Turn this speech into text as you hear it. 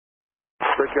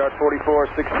Brickyard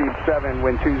 44, 67,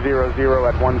 wind 200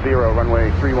 at 10,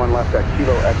 runway 31 left at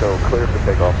Kilo Echo, clear for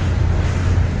takeoff.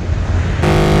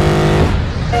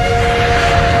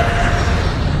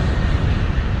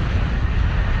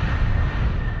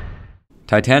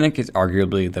 Titanic is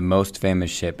arguably the most famous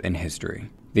ship in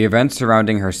history. The events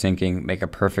surrounding her sinking make a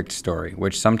perfect story,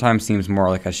 which sometimes seems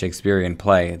more like a Shakespearean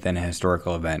play than a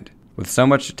historical event. With so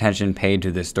much attention paid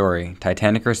to this story,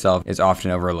 Titanic herself is often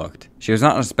overlooked. She was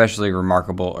not an especially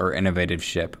remarkable or innovative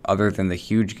ship, other than the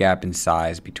huge gap in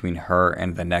size between her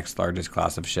and the next largest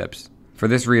class of ships. For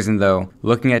this reason, though,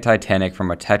 looking at Titanic from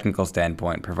a technical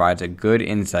standpoint provides a good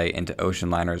insight into ocean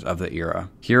liners of the era.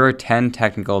 Here are 10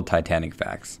 technical Titanic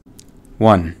facts.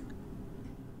 1.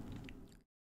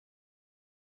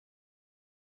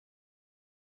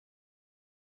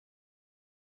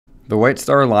 The White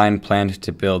Star Line planned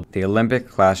to build the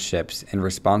Olympic-class ships in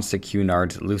response to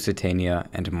Cunard's Lusitania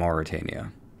and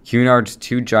Mauretania. Cunard's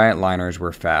two giant liners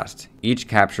were fast, each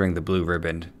capturing the blue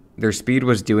ribbon. Their speed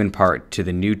was due in part to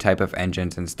the new type of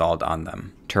engines installed on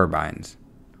them, turbines.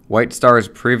 White Star's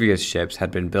previous ships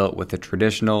had been built with the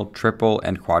traditional triple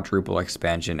and quadruple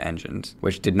expansion engines,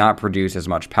 which did not produce as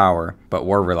much power, but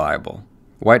were reliable.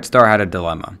 White Star had a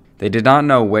dilemma. They did not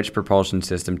know which propulsion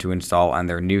system to install on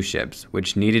their new ships,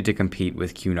 which needed to compete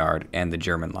with Cunard and the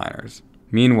German liners.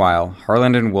 Meanwhile,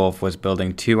 Harland & Wolff was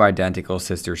building two identical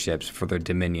sister ships for their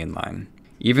Dominion line.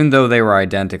 Even though they were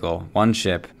identical, one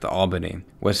ship, the Albany,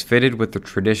 was fitted with the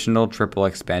traditional triple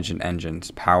expansion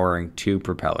engines powering two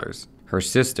propellers. Her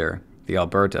sister, the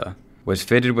Alberta, was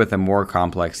fitted with a more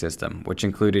complex system, which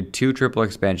included two triple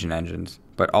expansion engines,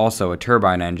 but also a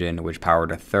turbine engine which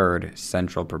powered a third,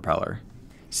 central propeller.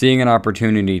 Seeing an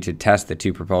opportunity to test the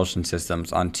two propulsion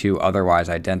systems on two otherwise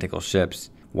identical ships,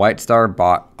 White Star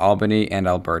bought Albany and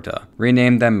Alberta,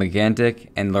 renamed them Megantic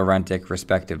and Laurentic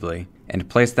respectively, and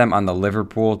placed them on the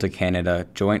Liverpool to Canada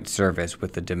joint service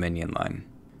with the Dominion line.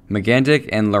 Megantic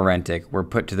and Laurentic were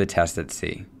put to the test at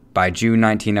sea. By June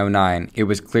 1909, it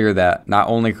was clear that not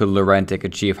only could Laurentic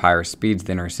achieve higher speeds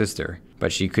than her sister,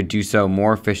 but she could do so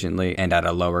more efficiently and at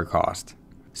a lower cost.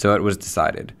 So it was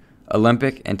decided.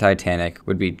 Olympic and Titanic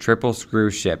would be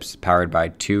triple-screw ships powered by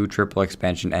two triple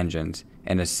expansion engines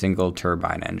and a single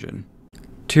turbine engine.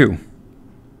 2.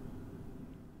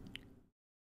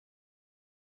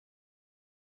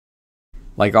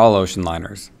 Like all ocean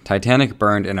liners, Titanic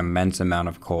burned an immense amount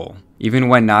of coal. Even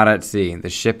when not at sea, the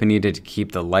ship needed to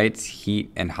keep the lights,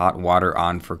 heat, and hot water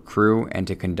on for crew and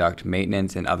to conduct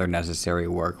maintenance and other necessary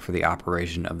work for the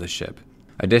operation of the ship.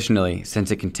 Additionally, since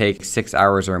it can take 6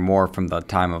 hours or more from the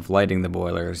time of lighting the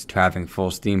boilers to having full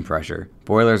steam pressure,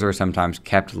 boilers are sometimes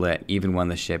kept lit even when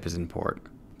the ship is in port.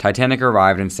 Titanic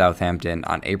arrived in Southampton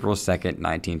on April 2,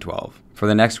 1912. For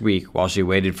the next week, while she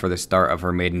waited for the start of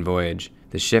her maiden voyage,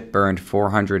 the ship burned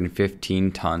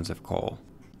 415 tons of coal.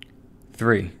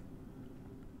 3.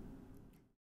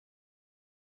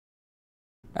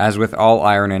 As with all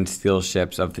iron and steel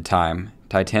ships of the time,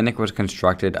 Titanic was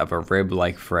constructed of a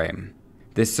rib-like frame.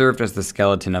 This served as the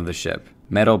skeleton of the ship.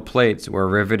 Metal plates were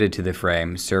riveted to the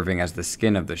frame, serving as the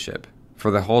skin of the ship.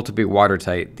 For the hull to be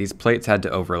watertight, these plates had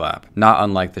to overlap, not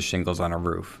unlike the shingles on a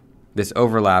roof. This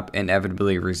overlap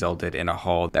inevitably resulted in a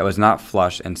hull that was not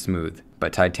flush and smooth,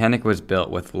 but Titanic was built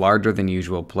with larger than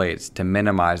usual plates to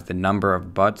minimize the number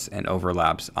of butts and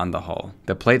overlaps on the hull.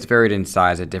 The plates varied in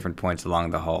size at different points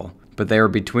along the hull, but they were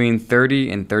between 30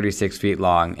 and 36 feet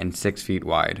long and 6 feet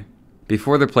wide.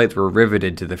 Before the plates were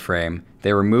riveted to the frame,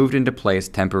 they were moved into place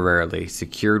temporarily,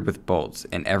 secured with bolts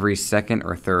in every second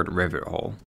or third rivet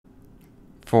hole.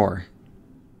 4.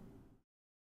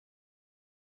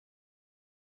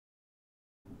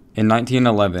 In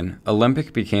 1911,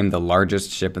 Olympic became the largest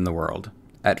ship in the world.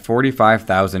 At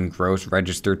 45,000 gross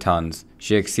registered tons,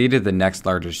 she exceeded the next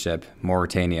largest ship,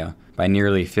 Mauretania, by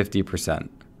nearly 50%.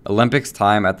 Olympic's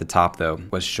time at the top, though,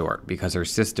 was short because her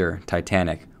sister,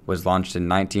 Titanic, was launched in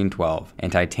 1912,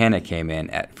 and Titanic came in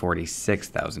at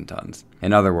 46,000 tons.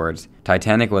 In other words,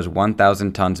 Titanic was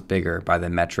 1,000 tons bigger by the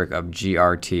metric of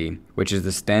GRT, which is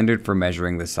the standard for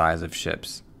measuring the size of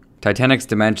ships. Titanic's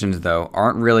dimensions, though,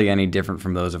 aren't really any different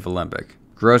from those of Olympic.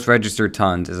 Gross registered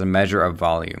tons is a measure of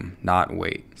volume, not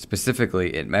weight.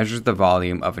 Specifically, it measures the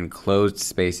volume of enclosed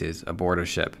spaces aboard a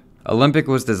ship. Olympic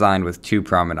was designed with two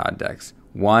promenade decks,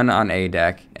 one on A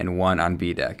deck and one on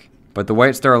B deck. But the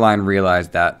White Star Line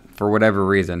realized that, for whatever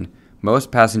reason, most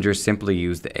passengers simply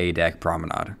used the A-deck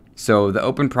promenade. So the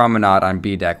open promenade on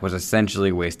B-deck was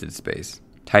essentially wasted space.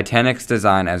 Titanic's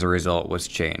design as a result was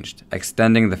changed,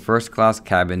 extending the first-class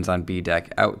cabins on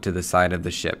B-deck out to the side of the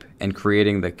ship, and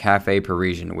creating the Café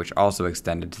Parisien, which also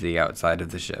extended to the outside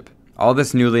of the ship. All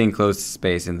this newly enclosed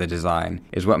space in the design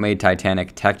is what made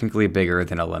Titanic technically bigger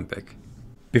than Olympic.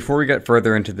 Before we get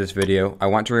further into this video, I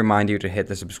want to remind you to hit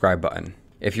the subscribe button.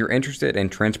 If you're interested in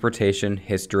transportation,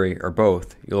 history, or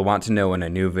both, you'll want to know when a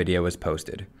new video is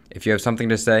posted. If you have something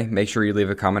to say, make sure you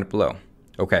leave a comment below.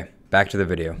 Okay, back to the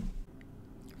video.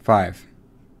 5.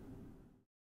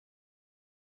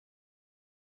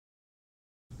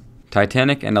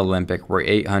 Titanic and Olympic were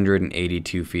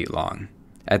 882 feet long.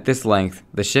 At this length,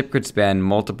 the ship could span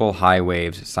multiple high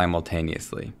waves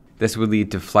simultaneously. This would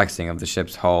lead to flexing of the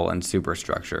ship's hull and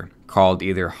superstructure, called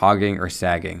either hogging or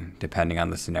sagging, depending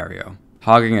on the scenario.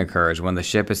 Hogging occurs when the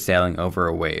ship is sailing over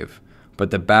a wave,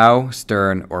 but the bow,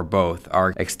 stern, or both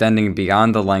are extending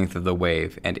beyond the length of the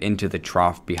wave and into the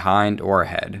trough behind or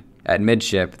ahead. At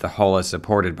midship, the hull is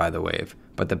supported by the wave,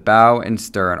 but the bow and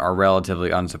stern are relatively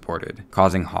unsupported,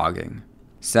 causing hogging.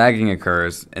 Sagging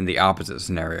occurs in the opposite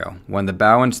scenario, when the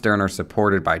bow and stern are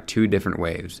supported by two different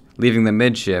waves, leaving the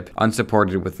midship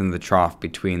unsupported within the trough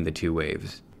between the two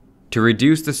waves. To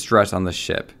reduce the stress on the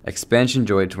ship, expansion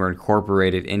joints were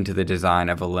incorporated into the design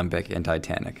of Olympic and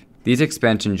Titanic. These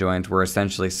expansion joints were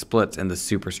essentially splits in the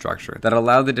superstructure that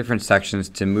allowed the different sections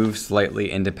to move slightly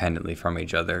independently from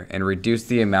each other and reduce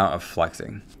the amount of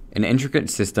flexing. An intricate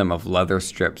system of leather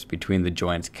strips between the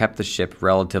joints kept the ship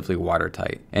relatively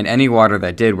watertight, and any water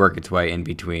that did work its way in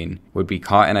between would be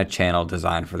caught in a channel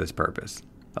designed for this purpose.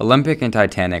 Olympic and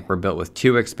Titanic were built with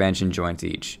 2 expansion joints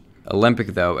each. Olympic,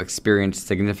 though, experienced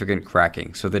significant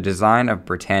cracking, so the design of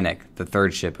Britannic, the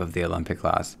third ship of the Olympic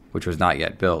class, which was not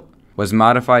yet built, was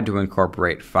modified to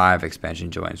incorporate 5 expansion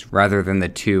joints rather than the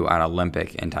 2 on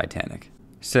Olympic and Titanic.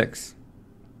 6.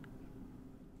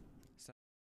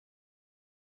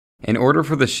 In order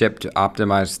for the ship to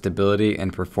optimize stability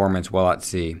and performance while at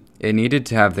sea, it needed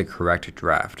to have the correct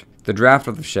draft. The draft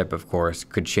of the ship, of course,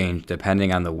 could change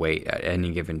depending on the weight at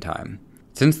any given time.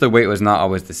 Since the weight was not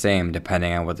always the same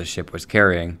depending on what the ship was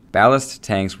carrying, ballast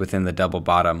tanks within the double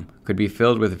bottom could be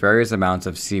filled with various amounts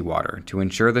of seawater to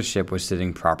ensure the ship was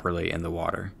sitting properly in the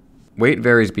water. Weight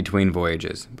varies between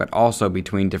voyages, but also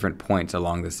between different points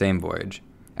along the same voyage.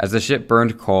 As the ship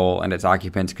burned coal and its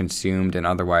occupants consumed and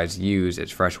otherwise used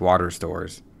its fresh water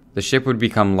stores, the ship would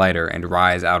become lighter and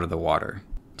rise out of the water.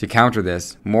 To counter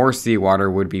this, more seawater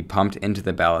would be pumped into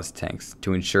the ballast tanks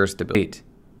to ensure stability.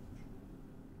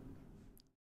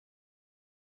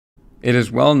 It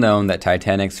is well known that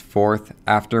Titanic's 4th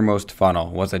aftermost funnel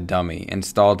was a dummy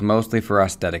installed mostly for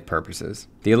aesthetic purposes.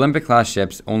 The Olympic-class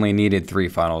ships only needed 3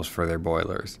 funnels for their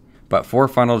boilers, but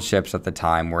 4-funneled ships at the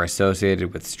time were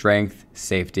associated with strength,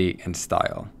 safety, and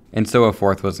style, and so a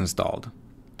 4th was installed.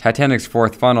 Titanic's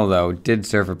 4th funnel, though, did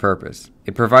serve a purpose.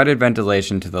 It provided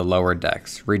ventilation to the lower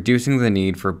decks, reducing the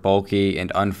need for bulky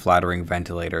and unflattering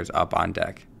ventilators up on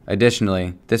deck.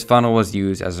 Additionally, this funnel was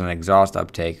used as an exhaust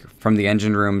uptake from the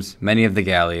engine rooms, many of the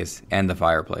galleys, and the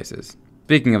fireplaces.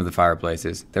 Speaking of the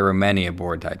fireplaces, there were many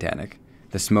aboard Titanic.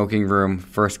 The smoking room,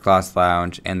 first-class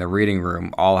lounge, and the reading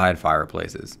room all had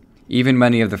fireplaces. Even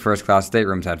many of the first-class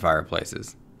staterooms had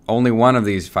fireplaces. Only one of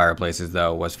these fireplaces,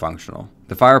 though, was functional.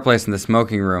 The fireplace in the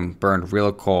smoking room burned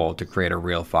real coal to create a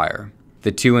real fire.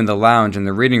 The 2 in the lounge and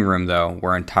the reading room, though,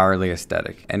 were entirely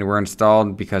aesthetic, and were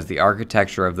installed because the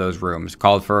architecture of those rooms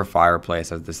called for a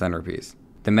fireplace as the centerpiece.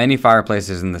 The many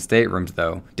fireplaces in the staterooms,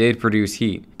 though, did produce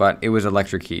heat, but it was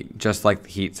electric heat, just like the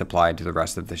heat supplied to the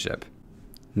rest of the ship.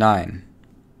 9.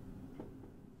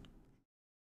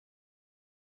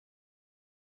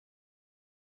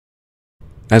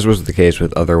 As was the case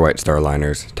with other White Star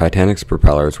liners, Titanic's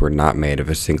propellers were not made of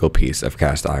a single piece of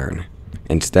cast iron.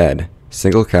 Instead,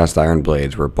 single cast iron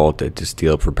blades were bolted to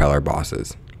steel propeller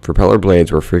bosses. Propeller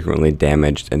blades were frequently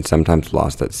damaged and sometimes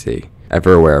lost at sea.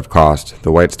 Ever aware of cost,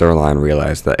 the White Star Line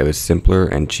realized that it was simpler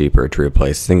and cheaper to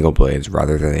replace single blades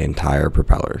rather than the entire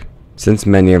propeller. Since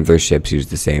many of their ships used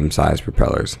the same size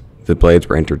propellers, the blades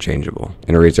were interchangeable,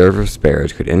 and a reserve of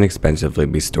spares could inexpensively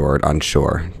be stored on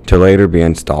shore to later be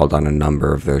installed on a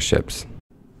number of their ships.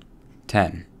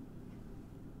 10.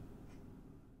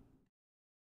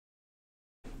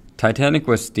 Titanic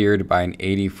was steered by an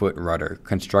 80-foot rudder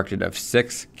constructed of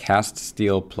 6 cast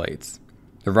steel plates.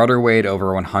 The rudder weighed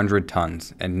over 100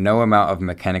 tons, and no amount of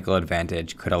mechanical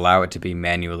advantage could allow it to be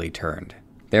manually turned.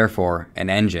 Therefore,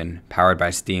 an engine, powered by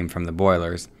steam from the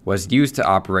boilers, was used to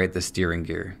operate the steering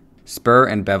gear. Spur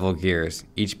and bevel gears,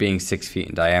 each being 6 feet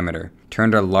in diameter,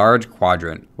 turned a large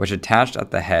quadrant which attached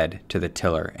at the head to the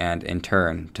tiller and, in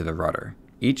turn, to the rudder.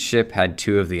 Each ship had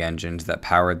 2 of the engines that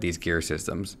powered these gear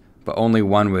systems, but only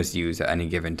one was used at any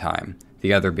given time,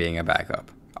 the other being a backup.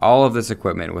 All of this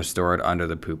equipment was stored under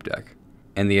the poop deck.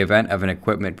 In the event of an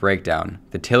equipment breakdown,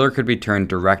 the tiller could be turned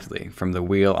directly from the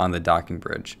wheel on the docking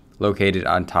bridge, located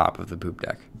on top of the poop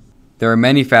deck. There are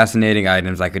many fascinating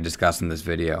items I could discuss in this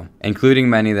video, including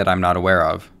many that I'm not aware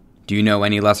of. Do you know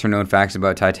any lesser known facts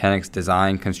about Titanic's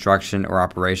design, construction, or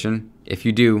operation? If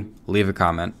you do, leave a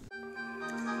comment.